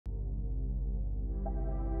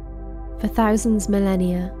For thousands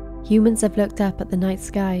millennia, humans have looked up at the night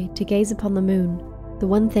sky to gaze upon the moon, the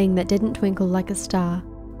one thing that didn't twinkle like a star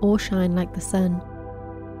or shine like the sun.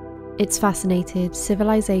 It's fascinated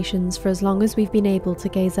civilizations for as long as we've been able to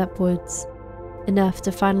gaze upwards, enough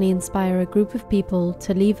to finally inspire a group of people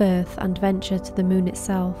to leave Earth and venture to the moon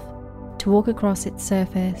itself, to walk across its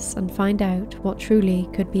surface and find out what truly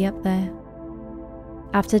could be up there.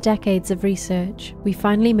 After decades of research, we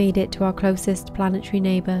finally made it to our closest planetary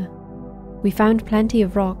neighbour. We found plenty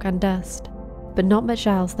of rock and dust, but not much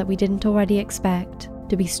else that we didn't already expect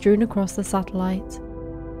to be strewn across the satellite.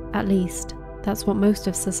 At least, that's what most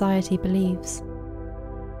of society believes.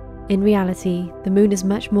 In reality, the moon is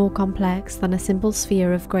much more complex than a simple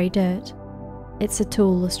sphere of grey dirt. It's a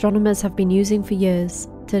tool astronomers have been using for years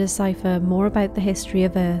to decipher more about the history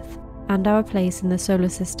of Earth and our place in the solar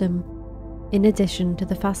system, in addition to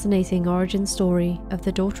the fascinating origin story of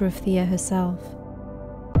the daughter of Theia herself.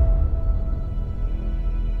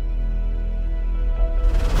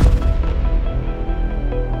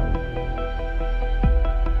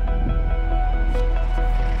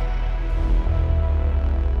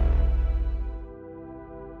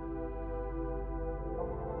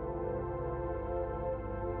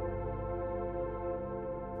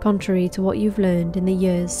 Contrary to what you've learned in the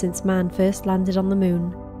years since man first landed on the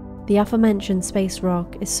moon, the aforementioned space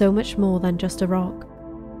rock is so much more than just a rock.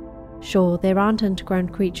 Sure, there aren't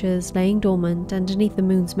underground creatures laying dormant underneath the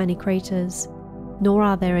moon's many craters, nor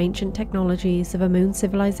are there ancient technologies of a moon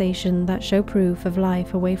civilization that show proof of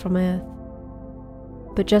life away from Earth.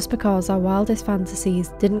 But just because our wildest fantasies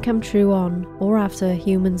didn't come true on or after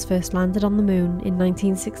humans first landed on the moon in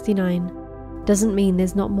 1969, doesn't mean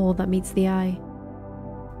there's not more that meets the eye.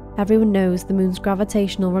 Everyone knows the moon's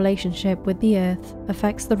gravitational relationship with the Earth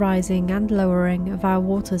affects the rising and lowering of our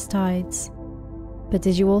water's tides. But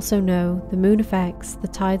did you also know the moon affects the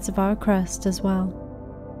tides of our crust as well?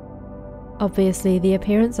 Obviously, the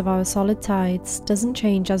appearance of our solid tides doesn't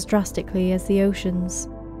change as drastically as the oceans,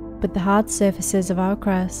 but the hard surfaces of our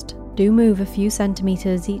crust do move a few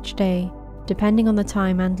centimeters each day, depending on the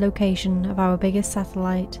time and location of our biggest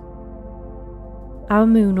satellite. Our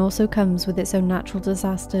moon also comes with its own natural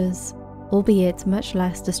disasters, albeit much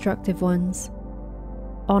less destructive ones.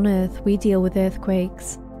 On Earth, we deal with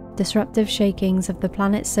earthquakes, disruptive shakings of the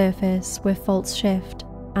planet's surface where faults shift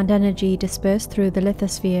and energy dispersed through the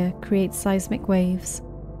lithosphere creates seismic waves,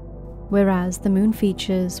 whereas the moon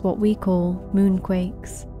features what we call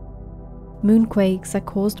moonquakes. Moonquakes are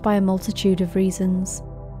caused by a multitude of reasons,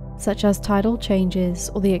 such as tidal changes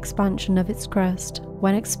or the expansion of its crust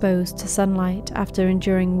when exposed to sunlight after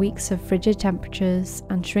enduring weeks of frigid temperatures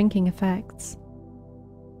and shrinking effects.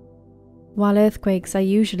 While earthquakes are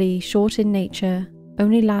usually short in nature,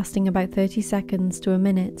 only lasting about 30 seconds to a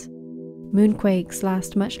minute, moonquakes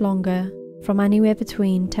last much longer, from anywhere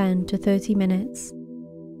between 10 to 30 minutes.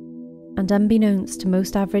 And unbeknownst to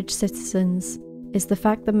most average citizens is the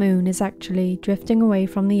fact the moon is actually drifting away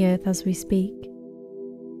from the Earth as we speak.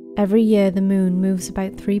 Every year the moon moves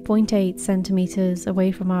about 3.8 centimeters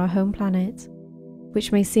away from our home planet,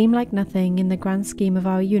 which may seem like nothing in the grand scheme of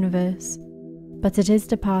our universe, but it is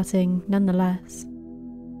departing nonetheless.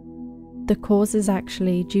 The cause is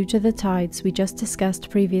actually due to the tides we just discussed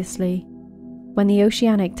previously. When the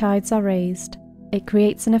oceanic tides are raised, it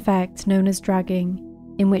creates an effect known as dragging,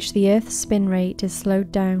 in which the Earth's spin rate is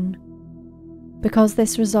slowed down. Because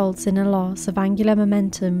this results in a loss of angular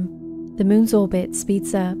momentum, the moon's orbit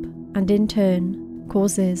speeds up and in turn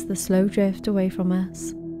causes the slow drift away from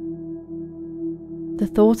us. The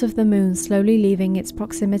thought of the moon slowly leaving its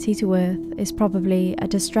proximity to Earth is probably a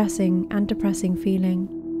distressing and depressing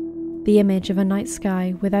feeling. The image of a night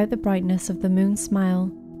sky without the brightness of the moon's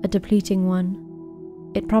smile, a depleting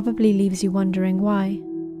one. It probably leaves you wondering why.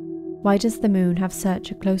 Why does the moon have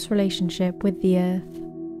such a close relationship with the Earth?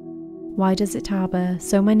 Why does it harbour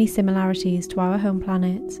so many similarities to our home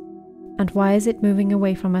planet? And why is it moving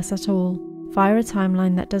away from us at all, via a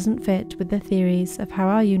timeline that doesn't fit with the theories of how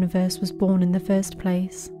our universe was born in the first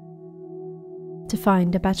place? To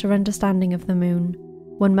find a better understanding of the moon,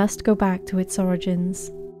 one must go back to its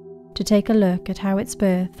origins, to take a look at how its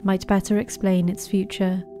birth might better explain its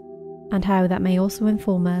future, and how that may also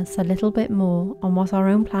inform us a little bit more on what our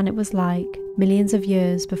own planet was like millions of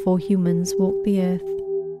years before humans walked the Earth.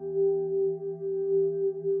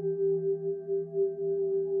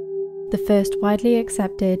 The first widely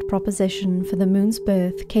accepted proposition for the moon's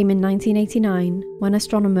birth came in 1989 when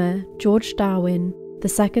astronomer George Darwin, the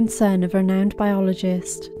second son of renowned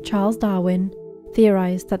biologist Charles Darwin,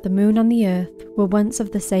 theorized that the moon and the Earth were once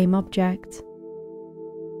of the same object.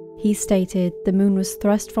 He stated the moon was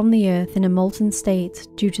thrust from the Earth in a molten state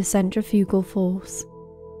due to centrifugal force,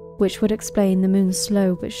 which would explain the moon's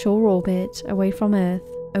slow but sure orbit away from Earth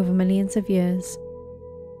over millions of years.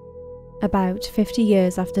 About 50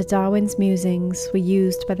 years after Darwin's musings were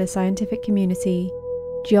used by the scientific community,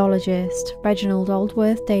 geologist Reginald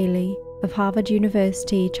Aldworth Daly of Harvard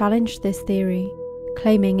University challenged this theory,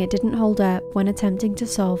 claiming it didn't hold up when attempting to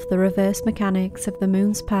solve the reverse mechanics of the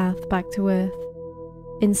moon's path back to Earth.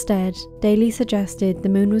 Instead, Daly suggested the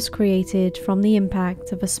moon was created from the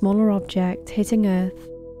impact of a smaller object hitting Earth.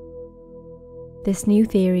 This new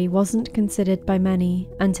theory wasn't considered by many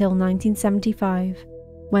until 1975,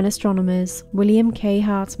 when astronomers William K.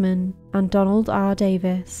 Hartmann and Donald R.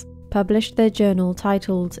 Davis published their journal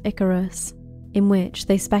titled Icarus, in which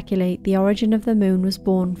they speculate the origin of the moon was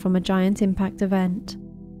born from a giant impact event.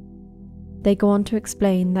 They go on to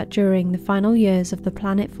explain that during the final years of the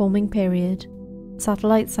planet-forming period,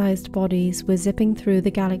 satellite-sized bodies were zipping through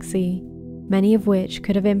the galaxy, many of which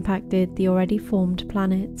could have impacted the already formed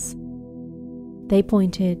planets. They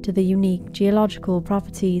pointed to the unique geological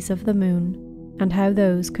properties of the moon and how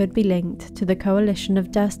those could be linked to the coalition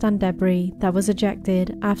of dust and debris that was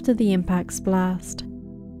ejected after the impact's blast.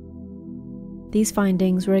 These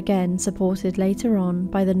findings were again supported later on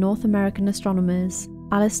by the North American astronomers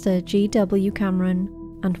Alistair G. W.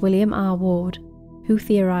 Cameron and William R. Ward, who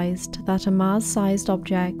theorized that a Mars-sized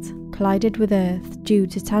object collided with Earth due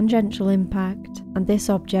to tangential impact, and this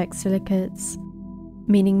object silicates,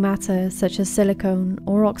 meaning matter such as silicone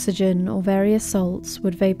or oxygen or various salts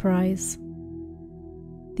would vaporize.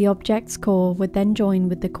 The object's core would then join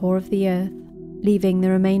with the core of the Earth, leaving the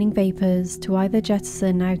remaining vapors to either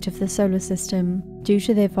jettison out of the solar system due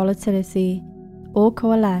to their volatility or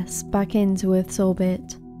coalesce back into Earth's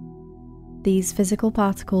orbit. These physical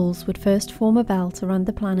particles would first form a belt around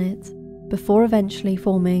the planet, before eventually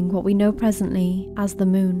forming what we know presently as the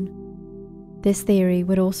Moon. This theory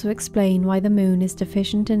would also explain why the Moon is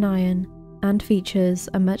deficient in iron and features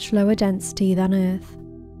a much lower density than Earth.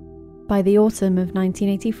 By the autumn of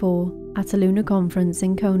 1984, at a lunar conference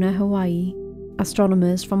in Kona, Hawaii,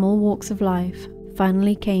 astronomers from all walks of life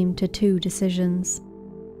finally came to two decisions: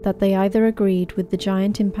 that they either agreed with the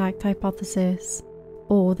giant impact hypothesis,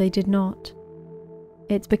 or they did not.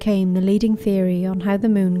 It became the leading theory on how the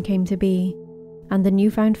moon came to be, and the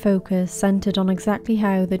newfound focus centered on exactly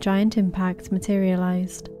how the giant impact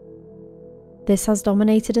materialized. This has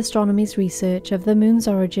dominated astronomy's research of the moon's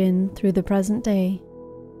origin through the present day.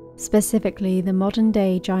 Specifically, the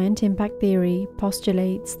modern-day giant impact theory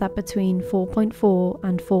postulates that between 4.4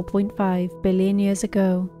 and 4.5 billion years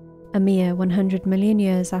ago, a mere 100 million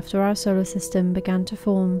years after our solar system began to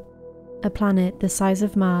form, a planet the size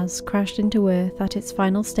of Mars crashed into Earth at its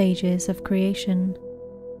final stages of creation.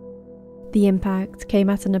 The impact came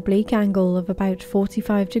at an oblique angle of about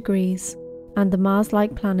 45 degrees, and the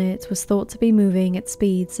Mars-like planet was thought to be moving at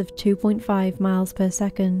speeds of 2.5 miles per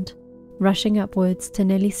second, rushing upwards to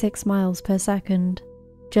nearly 6 miles per second,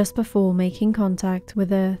 just before making contact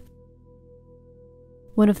with Earth.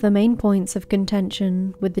 One of the main points of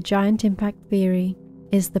contention with the giant impact theory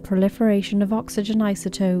is the proliferation of oxygen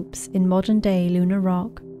isotopes in modern-day lunar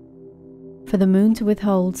rock. For the moon to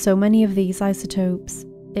withhold so many of these isotopes,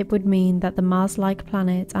 it would mean that the Mars-like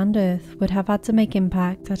planet and Earth would have had to make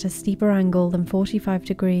impact at a steeper angle than 45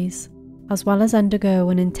 degrees, as well as undergo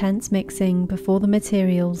an intense mixing before the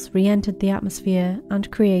materials re-entered the atmosphere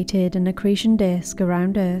and created an accretion disk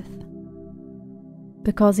around Earth.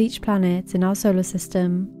 Because each planet in our solar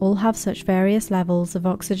system all have such various levels of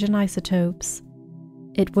oxygen isotopes,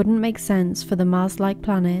 it wouldn't make sense for the Mars-like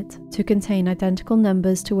planet to contain identical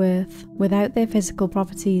numbers to Earth without their physical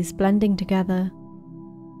properties blending together.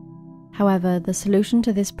 However, the solution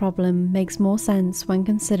to this problem makes more sense when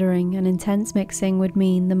considering an intense mixing would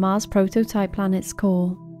mean the Mars prototype planet's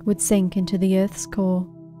core would sink into the Earth's core.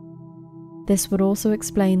 This would also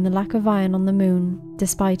explain the lack of iron on the Moon,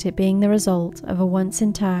 despite it being the result of a once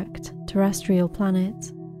intact terrestrial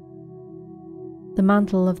planet. The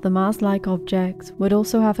mantle of the Mars-like object would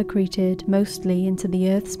also have accreted mostly into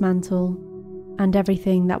the Earth's mantle, and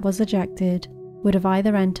everything that was ejected would have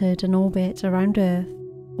either entered an orbit around Earth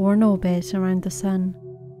or an orbit around the Sun.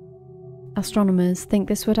 Astronomers think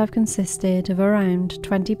this would have consisted of around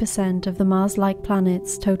 20% of the Mars-like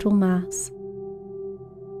planet's total mass.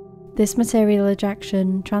 This material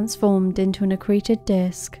ejection, transformed into an accreted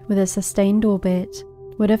disk with a sustained orbit,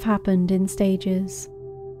 would have happened in stages,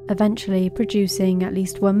 eventually producing at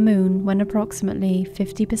least one moon when approximately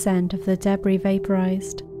 50% of the debris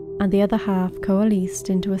vaporized, and the other half coalesced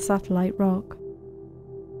into a satellite rock.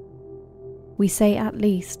 We say at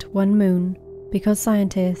least one moon, because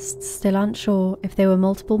scientists still aren't sure if there were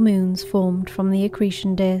multiple moons formed from the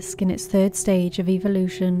accretion disk in its third stage of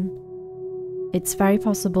evolution. It's very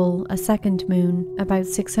possible a second moon, about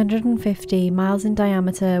 650 miles in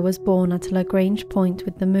diameter, was born at a Lagrange point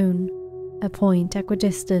with the moon, a point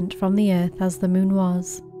equidistant from the Earth as the moon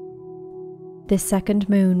was. This second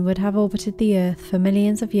moon would have orbited the Earth for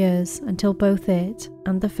millions of years until both it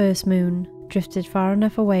and the first moon drifted far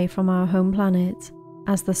enough away from our home planet,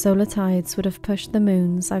 as the solar tides would have pushed the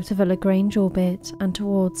moons out of a Lagrange orbit and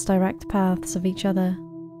towards direct paths of each other.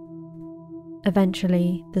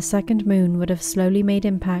 Eventually, the second moon would have slowly made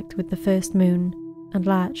impact with the first moon and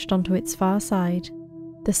latched onto its far side,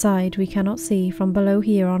 the side we cannot see from below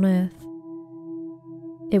here on Earth.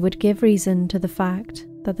 It would give reason to the fact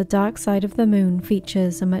that the dark side of the moon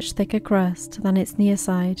features a much thicker crust than its near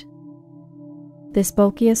side. This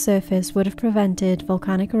bulkier surface would have prevented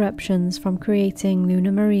volcanic eruptions from creating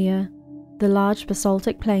Luna Maria, the large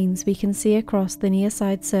basaltic plains we can see across the near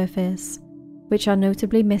side surface, which are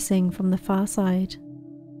notably missing from the far side.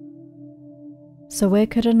 So where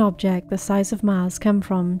could an object the size of Mars come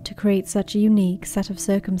from to create such a unique set of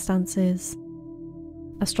circumstances?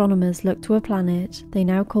 Astronomers look to a planet they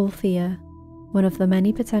now call Theia, one of the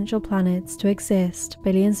many potential planets to exist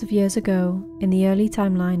billions of years ago in the early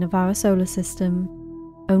timeline of our solar system,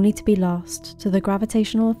 only to be lost to the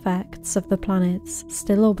gravitational effects of the planets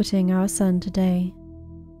still orbiting our Sun today.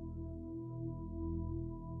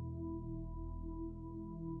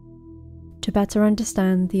 To better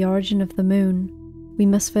understand the origin of the moon, we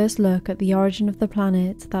must first look at the origin of the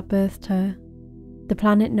planet that birthed her. The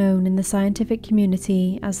planet known in the scientific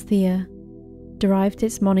community as Theia derived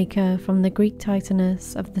its moniker from the Greek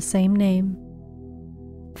Titaness of the same name.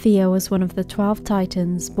 Theia was one of the 12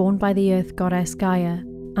 Titans born by the Earth goddess Gaia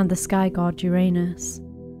and the sky god Uranus.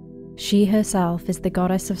 She herself is the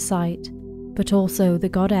goddess of sight, but also the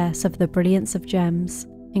goddess of the brilliance of gems,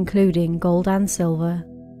 including gold and silver,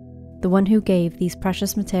 the one who gave these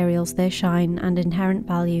precious materials their shine and inherent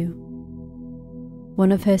value.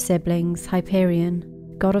 One of her siblings,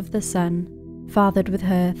 Hyperion, god of the sun, fathered with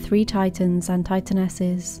her 3 Titans and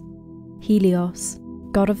Titanesses: Helios,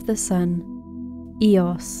 god of the sun;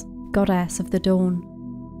 Eos, goddess of the dawn;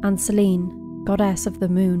 and Selene, goddess of the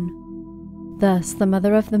moon. Thus the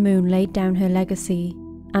mother of the moon laid down her legacy,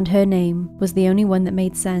 and her name was the only one that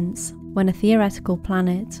made sense when a theoretical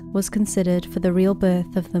planet was considered for the real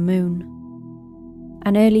birth of the moon.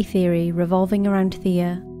 An early theory revolving around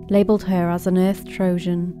Theia labelled her as an Earth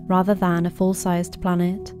Trojan rather than a full-sized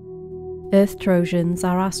planet. Earth Trojans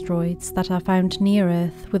are asteroids that are found near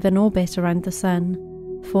Earth with an orbit around the Sun,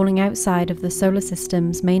 falling outside of the solar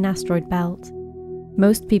system's main asteroid belt.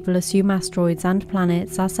 Most people assume asteroids and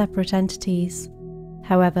planets are separate entities.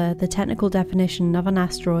 However, the technical definition of an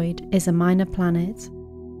asteroid is a minor planet.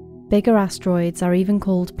 Bigger asteroids are even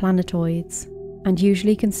called planetoids, and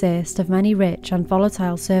usually consist of many rich and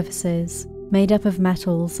volatile surfaces made up of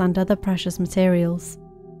metals and other precious materials.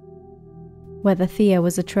 Whether Theia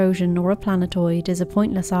was a Trojan or a planetoid is a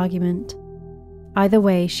pointless argument. Either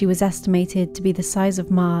way, she was estimated to be the size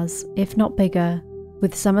of Mars, if not bigger,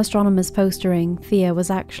 with some astronomers postering Theia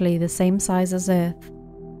was actually the same size as Earth.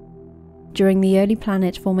 During the early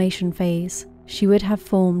planet formation phase, she would have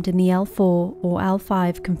formed in the L4 or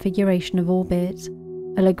L5 configuration of orbit,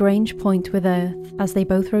 a Lagrange point with Earth as they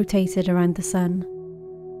both rotated around the Sun.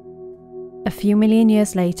 A few million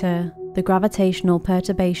years later, the gravitational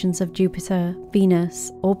perturbations of Jupiter,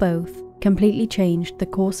 Venus, or both completely changed the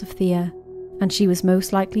course of Theia, and she was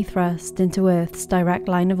most likely thrust into Earth's direct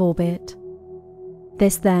line of orbit.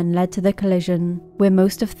 This then led to the collision, where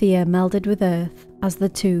most of Theia melded with Earth as the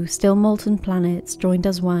 2 still molten planets joined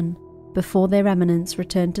as one, before their remnants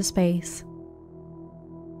returned to space.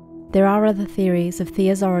 There are other theories of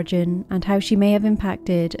Theia's origin and how she may have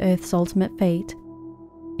impacted Earth's ultimate fate.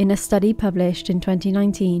 In a study published in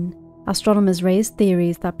 2019, astronomers raised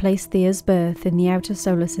theories that place Theia's birth in the outer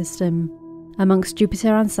solar system, amongst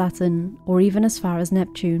Jupiter and Saturn, or even as far as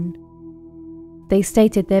Neptune. They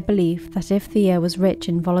stated their belief that if Theia was rich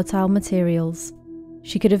in volatile materials,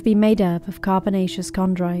 she could have been made up of carbonaceous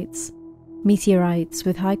chondrites, meteorites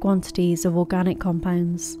with high quantities of organic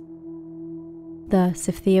compounds. Thus,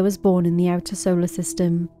 if Theia was born in the outer solar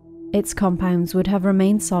system, its compounds would have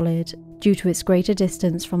remained solid due to its greater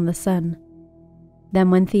distance from the Sun. Then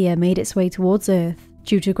when Theia made its way towards Earth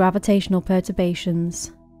due to gravitational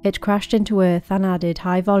perturbations, it crashed into Earth and added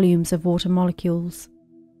high volumes of water molecules.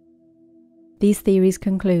 These theories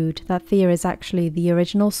conclude that Theia is actually the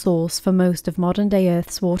original source for most of modern-day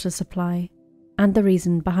Earth's water supply, and the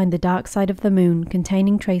reason behind the dark side of the moon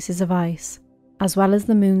containing traces of ice, as well as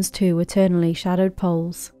the Moon's 2 eternally shadowed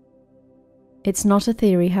poles. It's not a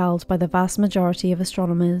theory held by the vast majority of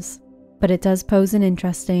astronomers, but it does pose an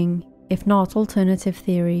interesting, if not alternative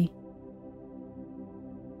theory.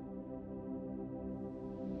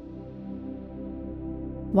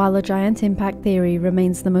 While the giant impact theory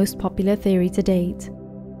remains the most popular theory to date,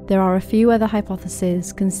 there are a few other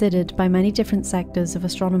hypotheses considered by many different sectors of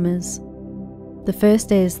astronomers. The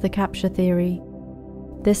first is the capture theory.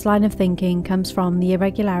 This line of thinking comes from the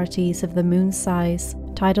irregularities of the Moon's size,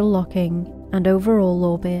 tidal locking, and overall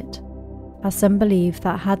orbit, as some believe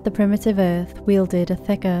that had the primitive Earth wielded a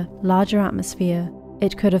thicker, larger atmosphere,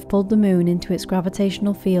 it could have pulled the Moon into its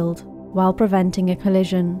gravitational field while preventing a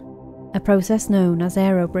collision, a process known as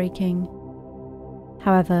aerobraking.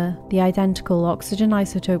 However, the identical oxygen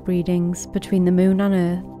isotope readings between the Moon and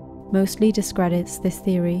Earth mostly discredits this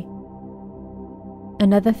theory.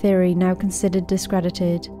 Another theory now considered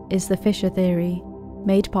discredited is the fissure theory,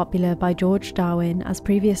 made popular by George Darwin as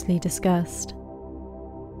previously discussed.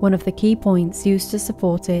 One of the key points used to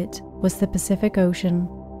support it was the Pacific Ocean,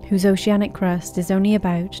 whose oceanic crust is only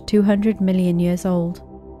about 200 million years old.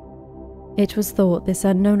 It was thought this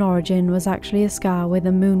unknown origin was actually a scar where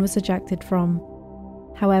the Moon was ejected from.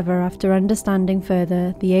 However, after understanding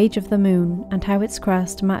further the age of the Moon and how its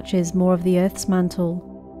crust matches more of the Earth's mantle,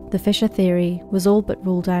 the fissure theory was all but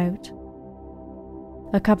ruled out.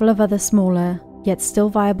 A couple of other smaller, yet still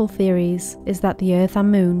viable theories is that the Earth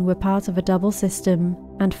and Moon were part of a double system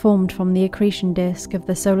and formed from the accretion disk of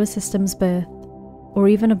the solar system's birth, or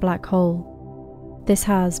even a black hole. This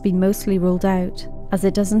has been mostly ruled out, as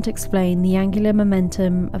it doesn't explain the angular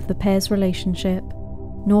momentum of the pair's relationship,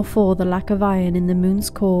 nor for the lack of iron in the Moon's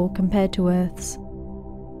core compared to Earth's.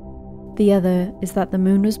 The other is that the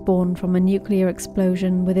Moon was born from a nuclear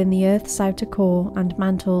explosion within the Earth's outer core and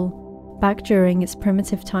mantle, back during its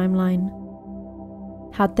primitive timeline.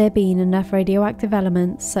 Had there been enough radioactive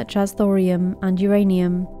elements such as thorium and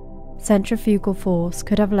uranium, centrifugal force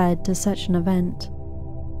could have led to such an event.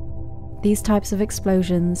 These types of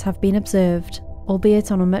explosions have been observed,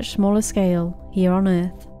 albeit on a much smaller scale, here on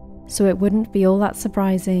Earth, so it wouldn't be all that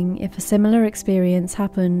surprising if a similar experience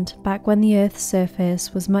happened back when the Earth's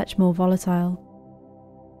surface was much more volatile.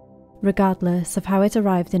 Regardless of how it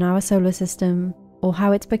arrived in our solar system, or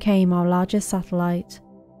how it became our largest satellite,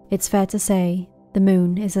 it's fair to say the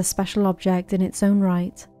Moon is a special object in its own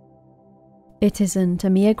right. It isn't a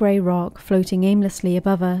mere grey rock floating aimlessly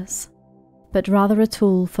above us, but rather a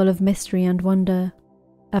tool full of mystery and wonder,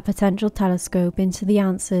 a potential telescope into the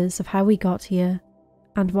answers of how we got here,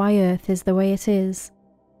 and why Earth is the way it is.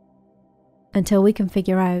 Until we can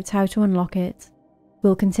figure out how to unlock it,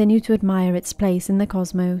 we'll continue to admire its place in the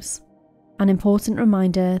cosmos, an important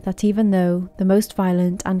reminder that even though the most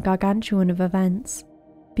violent and gargantuan of events,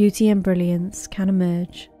 beauty and brilliance can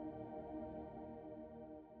emerge.